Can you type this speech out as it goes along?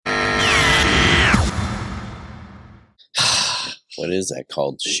What is that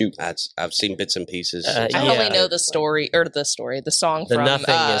called? Shoot, I've seen bits and pieces. I only know the song The from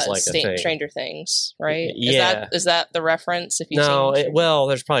Nothing is like a thing. Stranger Things, right? Yeah. Is that the reference? If you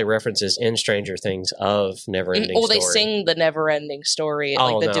there's probably references in Stranger Things of Neverending Story. They sing the Neverending Story,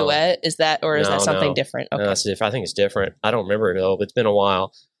 the duet. Is that something different? Okay. No, it's different. I think it's different. I don't remember it though. It's been a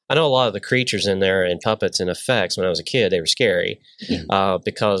while. I know a lot of the creatures in there and puppets and effects. When I was a kid, they were scary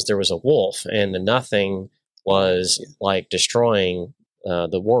because there was a wolf, and the Nothing was like destroying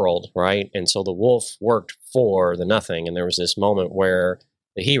the world, right? And so the wolf worked for the Nothing, and there was this moment where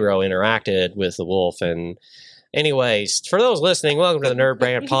the hero interacted with the wolf. And anyways, for those listening, welcome to the Nerd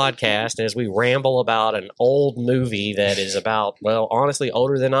Brand Podcast. As we ramble about an old movie that is about, well, honestly,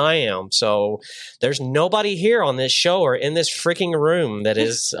 older than I am. So there's nobody here on this show or in this freaking room that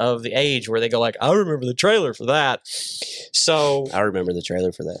is of the age where they go like, I remember the trailer for that. So I remember the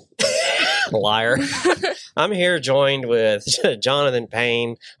trailer for that. Liar. I'm here joined with Jonathan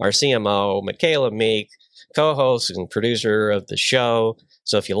Payne, our CMO, Michaela Meek, co-host and producer of the show.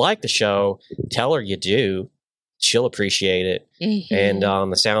 So if you like the show, tell her you do. She'll appreciate it. Mm-hmm. And on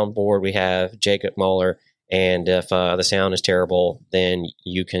the soundboard, we have Jacob Moeller. And if the sound is terrible, then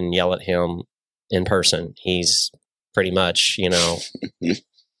you can yell at him in person. He's pretty much,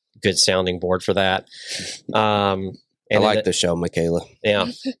 good sounding board for that. And I like the show, Michaela. Yeah.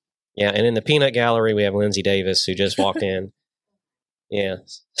 Yeah. And in the peanut gallery, we have Lindsay Davis, who just walked in. Yeah.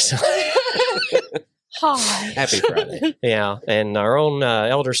 So. Hi. Happy Friday. Yeah. And our own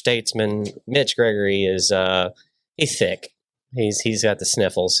elder statesman, Mitch Gregory, is... he's sick. He's got the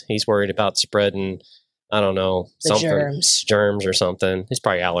sniffles. He's worried about spreading, I don't know, germs or something. It's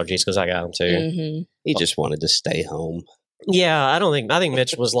probably allergies because I got them too. Mm-hmm. He just wanted to stay home. Yeah, I think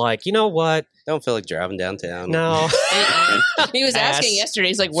Mitch was like, you know what? Don't feel like driving downtown. No. He was asking yesterday.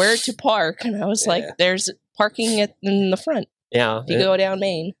 He's like, where to park? And I was like, there's parking in the front. Yeah. If you go down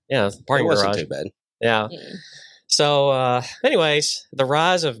Main. Yeah, parking garage. It wasn't too bad. Yeah. Mm. So, anyways, the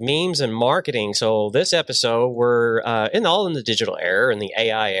rise of memes and marketing. So this episode, we're all in the digital era, in the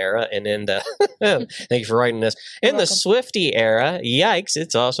AI era, and in the thank you for writing this. In the Swiftie era, yikes!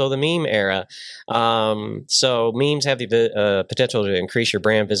 It's also the meme era. So memes have the potential to increase your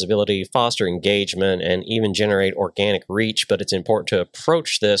brand visibility, foster engagement, and even generate organic reach. But it's important to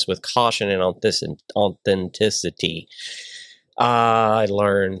approach this with caution and authenticity. I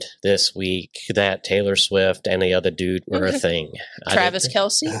learned this week that Taylor Swift and the other dude were a thing. Travis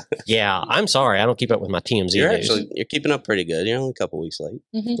Kelce? Yeah, I'm sorry. I don't keep up with my TMZ news. You're keeping up pretty good. You're only a couple weeks late.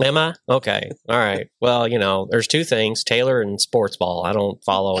 Mm-hmm. Am I? Okay. All right. Well, there's two things, Taylor and sports ball. I don't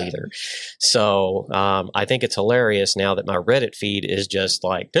follow either. So I think it's hilarious now that my Reddit feed is just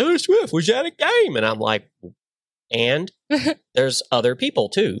like, Taylor Swift was at a game. And I'm like, and there's other people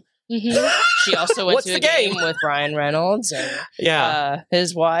too. Mm-hmm. She also went to a game with Ryan Reynolds and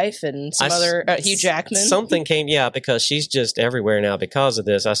his wife and some other Hugh Jackman. Something came, because she's just everywhere now because of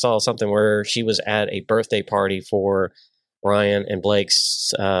this. I saw something where she was at a birthday party for Ryan and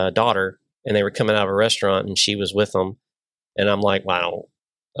Blake's daughter, and they were coming out of a restaurant, and she was with them. And I'm like, wow.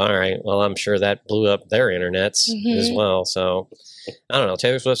 All right. Well, I'm sure that blew up their internets as well. So I don't know.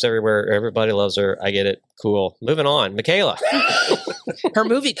 Taylor Swift's everywhere. Everybody loves her. I get it. Cool. Moving on. Michaela. Her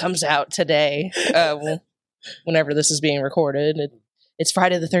movie comes out today. Whenever this is being recorded, it's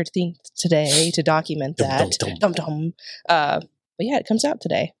Friday the 13th today to document that. But yeah, it comes out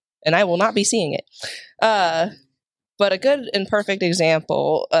today, and I will not be seeing it. But a good and perfect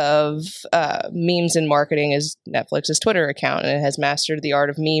example of memes in marketing is Netflix's Twitter account, and it has mastered the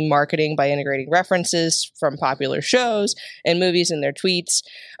art of meme marketing by integrating references from popular shows and movies in their tweets,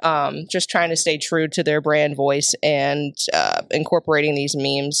 just trying to stay true to their brand voice and incorporating these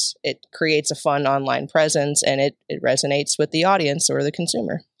memes. It creates a fun online presence, and it resonates with the audience or the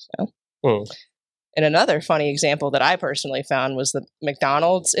consumer. So. And another funny example that I personally found was the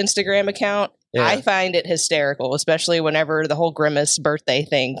McDonald's Instagram account. Yeah. I find it hysterical, especially whenever the whole Grimace birthday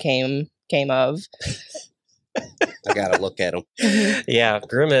thing came of. I gotta look at him. Yeah,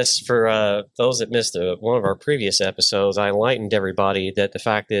 Grimace, for those that missed one of our previous episodes, I enlightened everybody that the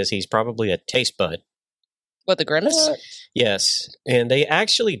fact is he's probably a taste bud. What, the Grimace? Yes. And they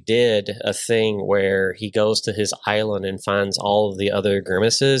actually did a thing where he goes to his island and finds all of the other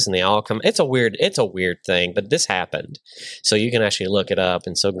Grimaces, and they all come. It's a weird thing, but this happened. So you can actually look it up.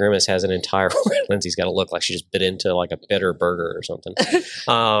 And so Grimace has an entire Lindsay's got to look like she just bit into like a bitter burger or something.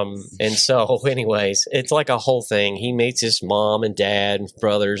 And so anyways, it's like a whole thing. He meets his mom and dad and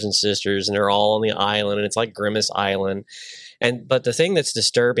brothers and sisters, and they're all on the island, and it's like Grimace Island. But the thing that's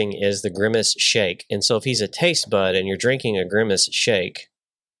disturbing is the Grimace shake. And so if he's a taste bud and you're drinking a Grimace shake.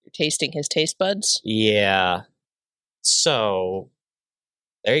 You're tasting his taste buds? Yeah. So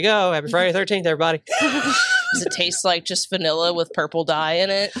there you go. Happy Friday the 13th, everybody. Does it taste like just vanilla with purple dye in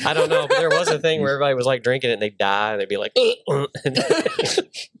it? I don't know, but there was a thing where everybody was like drinking it and they'd die and they'd be like,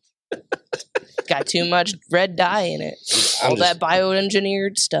 Got too much red dye in it. All that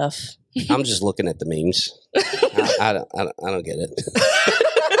bioengineered stuff. I'm just looking at the memes. I don't get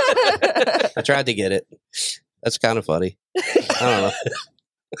it. I tried to get it. That's kind of funny. I don't know.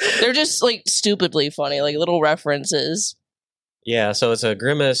 They're just like stupidly funny, like little references. Yeah, so it's a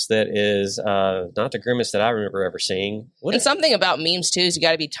grimace that is not the grimace that I remember ever seeing. And something about memes too is you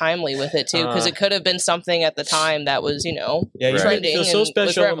got to be timely with it too, because it could have been something at the time that was, trending. Feel so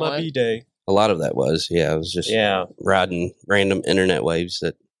special on my B-Day. A lot of that was, it was just riding random internet waves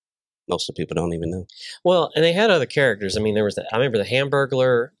that most of the people don't even know. Well, and they had other characters. I mean, there was I remember the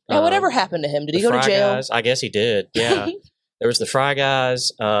Hamburglar. Yeah, whatever happened to him? Did he go to jail? Guys. I guess he did. Yeah. There was the Fry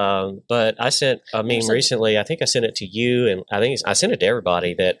Guys, but I sent a meme recently. I think I sent it to you, and I think I sent it to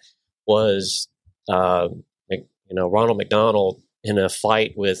everybody. That was, Ronald McDonald in a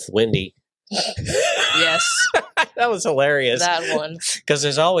fight with Wendy. Yes, that was hilarious. That one, because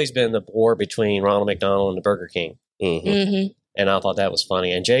there's always been the war between Ronald McDonald and the Burger King, and I thought that was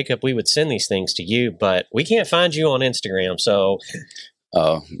funny. And Jacob, we would send these things to you, but we can't find you on Instagram. So,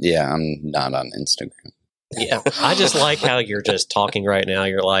 oh yeah, I'm not on Instagram. Yeah, I just like how you're just talking right now.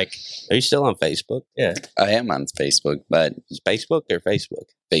 You're like, are you still on Facebook? Yeah, I am on Facebook, but is Facebook or Facebook?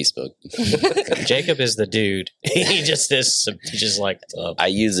 Facebook. Jacob is the dude. He just is. He's just like. I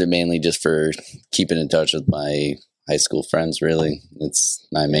use it mainly just for keeping in touch with my high school friends. Really, it's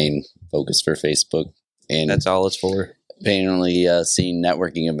my main focus for Facebook, and that's all it's for. Apparently, seeing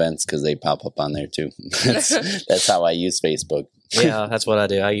networking events because they pop up on there too. That's how I use Facebook. Yeah, that's what I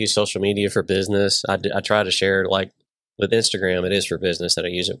do. I use social media for business. I try to share, like with Instagram, it is for business that I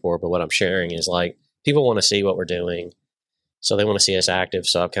use it for. But what I'm sharing is like people want to see what we're doing. So they want to see us active.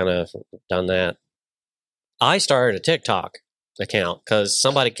 So I've kind of done that. I started a TikTok account because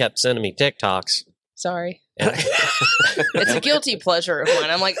somebody kept sending me TikToks. Sorry. It's a guilty pleasure of mine.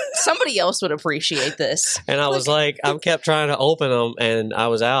 I'm like, somebody else would appreciate this. And I was like, I kept trying to open them and I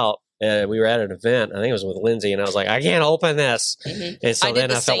was out. We were at an event. I think it was with Lindsay, and I was like, I can't open this. Mm-hmm. And so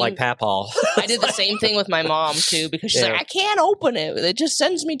then I felt like Papal. I did the same thing with my mom, too, because she's like, I can't open it. It just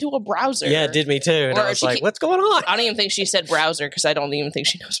sends me to a browser. Yeah, it did me, too. And I was like, what's going on? I don't even think she said browser, because I don't even think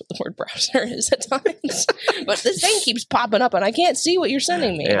she knows what the word browser is at times. But this thing keeps popping up, and I can't see what you're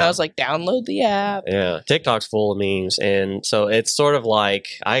sending me. Yeah. And I was like, download the app. Yeah, TikTok's full of memes. And so it's sort of like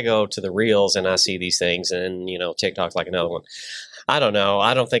I go to the Reels, and I see these things, and, TikTok's like another one. I don't know.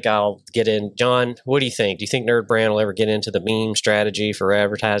 I don't think I'll get in. John, what do you think? Do you think Nerd Brand will ever get into the meme strategy for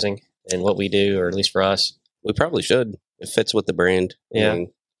advertising and what we do, or at least for us? We probably should. It fits with the brand. Yeah.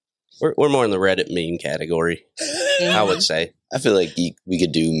 We're more in the Reddit meme category, I would say. I feel like we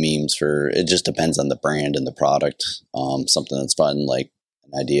could do memes it just depends on the brand and the product. Something that's fun, like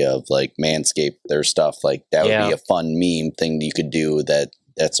an idea of like Manscaped, their stuff. Like that would be a fun meme thing that you could do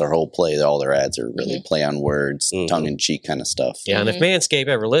that's their whole play. All their ads are really play on words, tongue-in-cheek kind of stuff. Yeah, and if Manscaped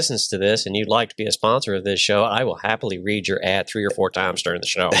ever listens to this and you'd like to be a sponsor of this show, I will happily read your ad 3 or 4 times during the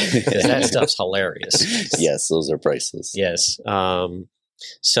show because that stuff's hilarious. Yes, those are priceless. Yes.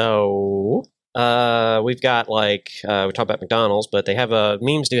 So we've got we talked about McDonald's, but they have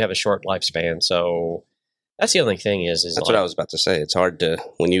memes do have a short lifespan. So that's the only thing is that's what I was about to say. It's hard to,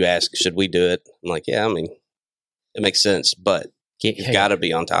 when you ask, should we do it? I'm like, yeah, I mean, it makes sense, but you've got to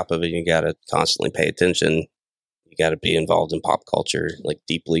be on top of it. You got to constantly pay attention. You got to be involved in pop culture like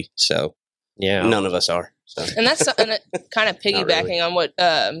deeply. So yeah, none of us are. So. And that's kind of piggybacking on what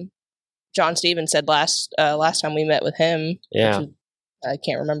John Stevens said last time we met with him. Yeah, I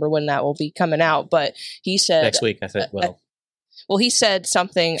can't remember when that will be coming out, but he said next week. I think. Well, he said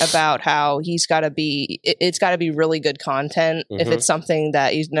something about how it's got to be really good content if it's something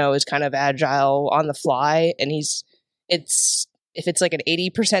that is kind of agile on the fly, and if it's like an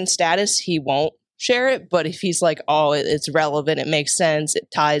 80% status, he won't share it. But if he's like, oh, it's relevant, it makes sense, it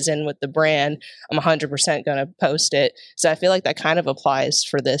ties in with the brand, I'm 100% going to post it. So I feel like that kind of applies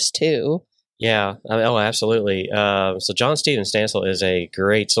for this too. Yeah. Oh, absolutely. So John Steven Stansel is a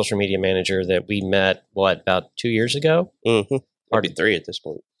great social media manager that we met, about 2 years ago? Mm-hmm. Maybe 3 at this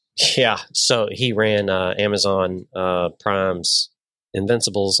point. Yeah. So he ran Amazon Prime's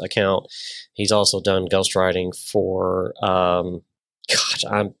Invincibles account. He's also done ghostwriting for my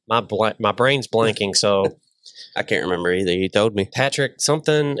brain's blanking, so I can't remember either. You told me Patrick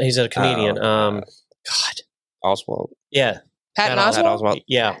something. He's a comedian. God, Oswald. Yeah, Patton Oswalt.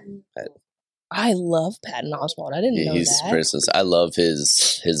 Yeah. I love Patton Oswalt. I didn't know He's that. Christmas. I love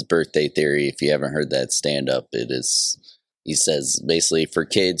his birthday theory. If you haven't heard that stand up, he says basically for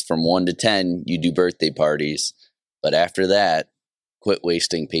kids from 1 to 10, you do birthday parties, but after that, quit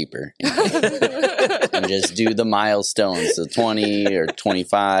wasting paper and just do the milestones, so 20 or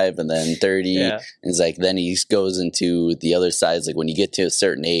 25 and then 30. Yeah. And it's like, then he goes into the other side. It's like when you get to a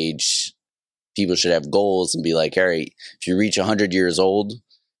certain age, people should have goals and be like, all right, if you reach 100 years old,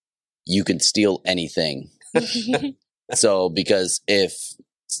 you can steal anything. So, because if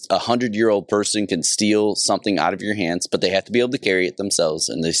a 100-year-old person can steal something out of your hands, but they have to be able to carry it themselves,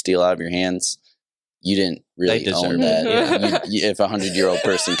 and they steal out of your hands, you didn't really own that. If a 100-year-old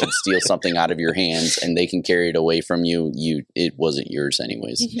person can steal something out of your hands and they can carry it away from you, it wasn't yours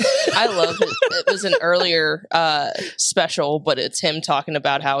anyways. I love it. It was an earlier special, but it's him talking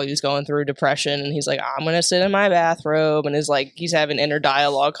about how he was going through depression, and he's like, I'm going to sit in my bathrobe, and he's having inner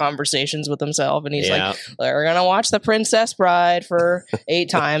dialogue conversations with himself, and he's like, we're going to watch The Princess Bride for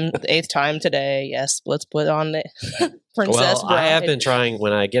eighth time today. Yes, let's put on the Princess Bride. I have been trying,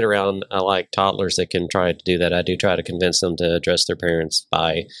 when I get around like toddlers that can try to do that, I do try to convince them to address their parents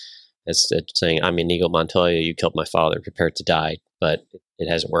by saying, I'm Inigo Montoya, you killed my father, prepare to die. But it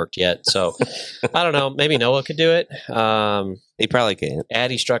hasn't worked yet. So I don't know. Maybe Noah could do it. He probably can.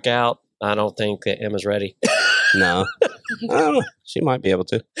 Addie struck out. I don't think that Emma's ready. No. I don't know. She might be able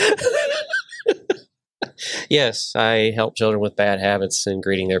to. Yes, I help children with bad habits and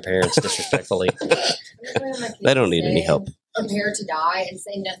greeting their parents disrespectfully. They don't need any help. Prepare to die and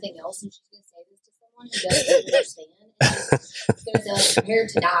say nothing else, and she's going to say this to someone who doesn't understand. And she's going to say, like, prepare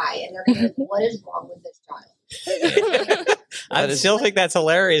to die, and they're going to be like, what is wrong with this child? I still think that's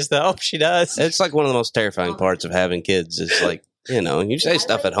hilarious, though. She does. It's like one of the most terrifying parts of having kids. Is like, you say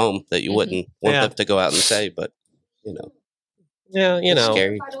stuff at home that you wouldn't want them to go out and say, but, Yeah, it's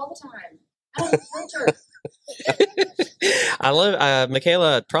scary. All the time. I don't filter. I love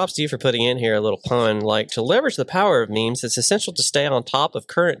Michaela, props to you for putting in here a little pun. Like, to leverage the power of memes, it's essential to stay on top of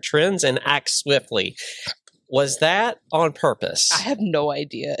current trends and act swiftly. Was that on purpose? I have no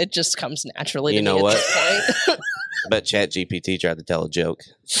idea. It just comes naturally to You know me what? at this point. I bet ChatGPT tried to tell a joke.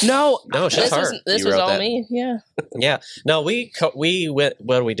 No, she's hard. This You was wrote all that? me. Yeah. Yeah. No, we went,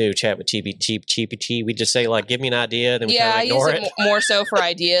 what do we do? Chat with GPT. We just say, like, give me an idea, then we Yeah, I kind of use ignore it it. more so for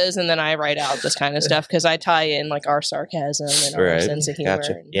ideas, and then I write out this kind of stuff because I tie in like our sarcasm and our Right. sense of humor.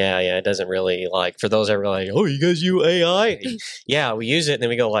 Gotcha. and- Yeah, it doesn't really, like, for those that are like, oh, you guys use AI? Yeah, we use it, and then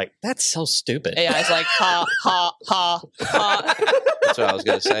we go like, that's so stupid. AI is like ha ha ha ha. That's what I was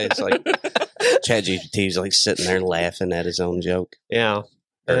going to say. It's like ChatGPT's like sitting there laughing at his own joke. Yeah.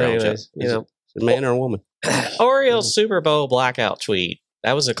 Or own Anyways, joke. Is it a man or a woman? Oriole's Super Bowl blackout tweet.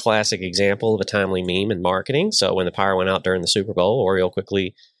 That was a classic example of a timely meme in marketing. So when the power went out during the Super Bowl, Oriole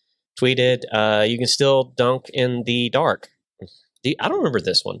quickly tweeted, you can still dunk in the dark. I don't remember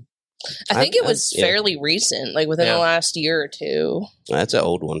this one. I think it was yeah. fairly recent, like within Yeah. the last year or two. That's an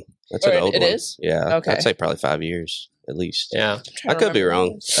old one. That's Or an old it one. is? Yeah. Okay. I'd say probably 5 years at least. Yeah. I could be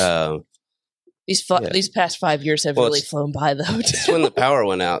wrong. These past 5 years have Well, really it's- flown by, though. It's when the power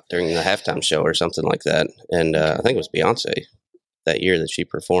went out during the halftime show or something like that. And I think it was Beyonce that year that she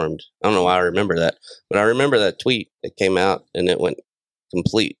performed. I don't know why I remember that, but I remember that tweet that came out and it went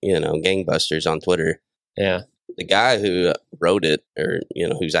complete, gangbusters on Twitter. Yeah. The guy who wrote it or,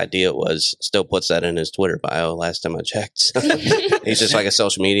 whose idea it was still puts that in his Twitter bio last time I checked. He's just like a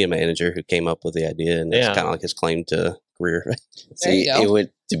social media manager who came up with the idea and it's Yeah. kind of like his claim to career. There See, you go. it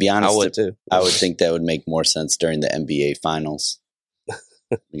would, to be honest, I would too. I would think that would make more sense during the NBA finals.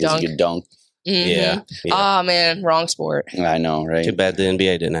 Because Dunk. you could dunk. Mhm. Yeah. Oh, man. Wrong sport. I know, right? Too bad the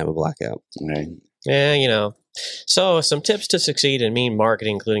NBA didn't have a blackout. Right. Yeah, So some tips to succeed in meme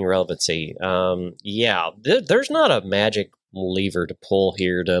marketing, including relevancy. There's not a magic lever to pull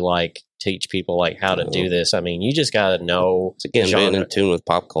here to like teach people like how to do this. I mean, you just got to know. It's again being in tune with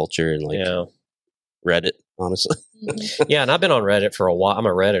pop culture and like Reddit, honestly. Yeah, and I've been on Reddit for a while. I'm a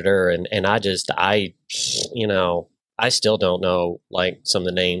Redditor, and I still don't know like some of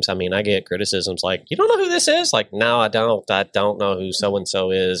the names. I mean, I get criticisms like, "You don't know who this is?" Like, no, I don't. I don't know who so and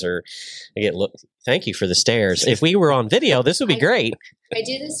so is. Or I get thank you for the stares. If we were on video, this would be great. I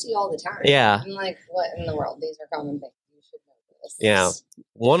do this to you all the time. Yeah. I'm like, what in the world? These are common things. You should know this. Yeah.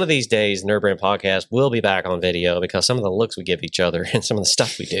 One of these days, Nerd Brand Podcast will be back on video because some of the looks we give each other and some of the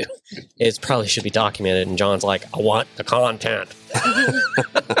stuff we do, it probably should be documented. And John's like, I want the content.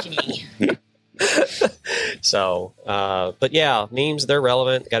 So, but yeah, memes, they're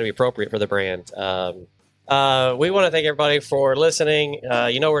relevant. Got to be appropriate for the brand. We want to thank everybody for listening.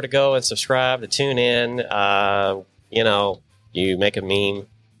 You know where to go and subscribe to tune in. You make a meme,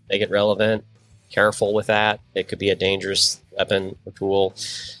 make it relevant. careful with that. It could be a dangerous weapon or tool.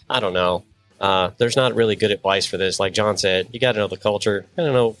 I don't know. There's not really good advice for this. Like John said, you got to know the culture, kind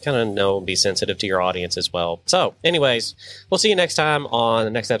of know, and be sensitive to your audience as well. So, anyways, we'll see you next time on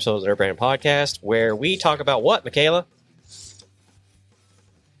the next episode of the Nerd Brand Podcast, where we talk about what, Michaela?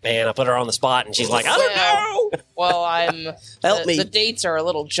 Man, I put her on the spot, and she's like, I don't know. Well, Help me. The dates are a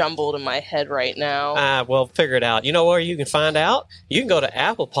little jumbled in my head right now. Well, figure it out. You know where you can find out? You can go to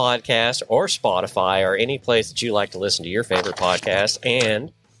Apple Podcasts or Spotify or any place that you like to listen to your favorite podcast,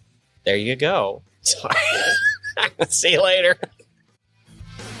 and there you go. Sorry. See you later.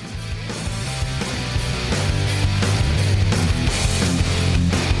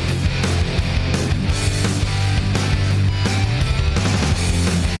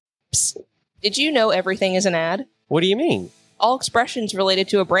 Psst. Did you know everything is an ad? What do you mean? All expressions related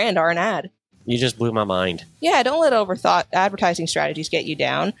to a brand are an ad. You just blew my mind. Yeah, don't let overthought advertising strategies get you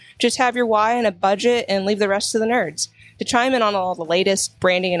down. Just have your why and a budget and leave the rest to the nerds. To chime in on all the latest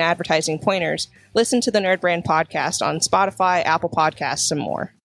branding and advertising pointers, listen to the Nerd Brand Podcast on Spotify, Apple Podcasts, and more.